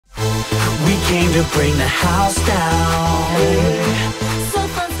came to bring the house down.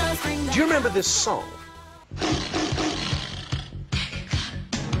 Do you remember this song?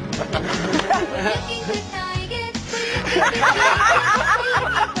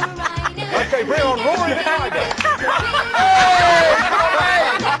 Okay, bring on Rory and Tiger.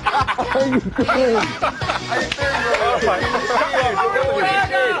 How you doing?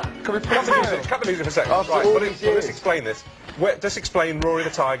 Can we cut the music for a second? Right, but let's explain this. Just explain Rory the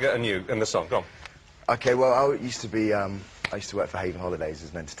Tiger and you and the song. Go on. Okay, well, I used to work for Haven Holidays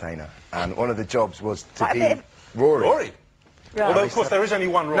as an entertainer, and one of the jobs was to be Rory. Rory? Right. Although, of course, there is only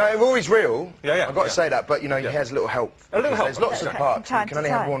one Rory. No, Rory's real. Yeah. I've got to say that, but, you know, he has a little help. A little help. There's lots of parts. You can only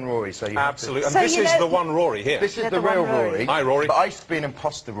have one Rory, so you absolutely. have to... And this is the one Rory here. This is the real Rory. Hi, Rory. But I used to be an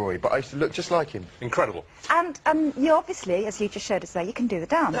imposter Rory, but I used to look just like him. Incredible. And you obviously, as you just showed us there, you can do the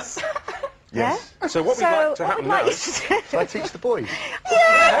dance. Yes. Yeah? So what we'd like to happen now is... Shall I teach the boys? Yeah!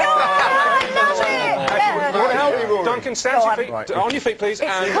 I love it! You want to help me, Rory? Duncan, stand your feet. On your feet, please.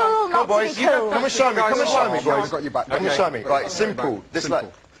 It's cool not to be cool. Come and show me, come and show me, boys. I've got your back. Come and show me. Right, simple. This like,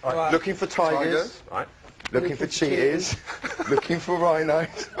 looking for tigers, right. Looking for cheetahs, looking for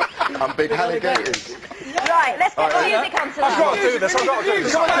rhinos, and big alligators. Right, let's get the music onto that. I've got to do this, I've got to do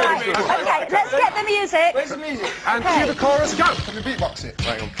this. Okay, let's get the music. Where's the music? And cue the chorus, go! Can we beatbox it?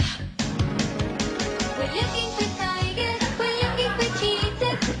 Hang on. We're looking for tigers, we're looking for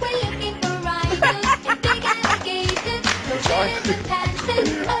cheetahs, we're looking for rhinos and big alligators. So there's a dancing,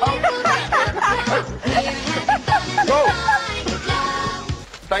 a little bit of Go!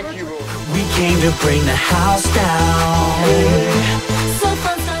 Thank you, Rory. We came to bring the house down.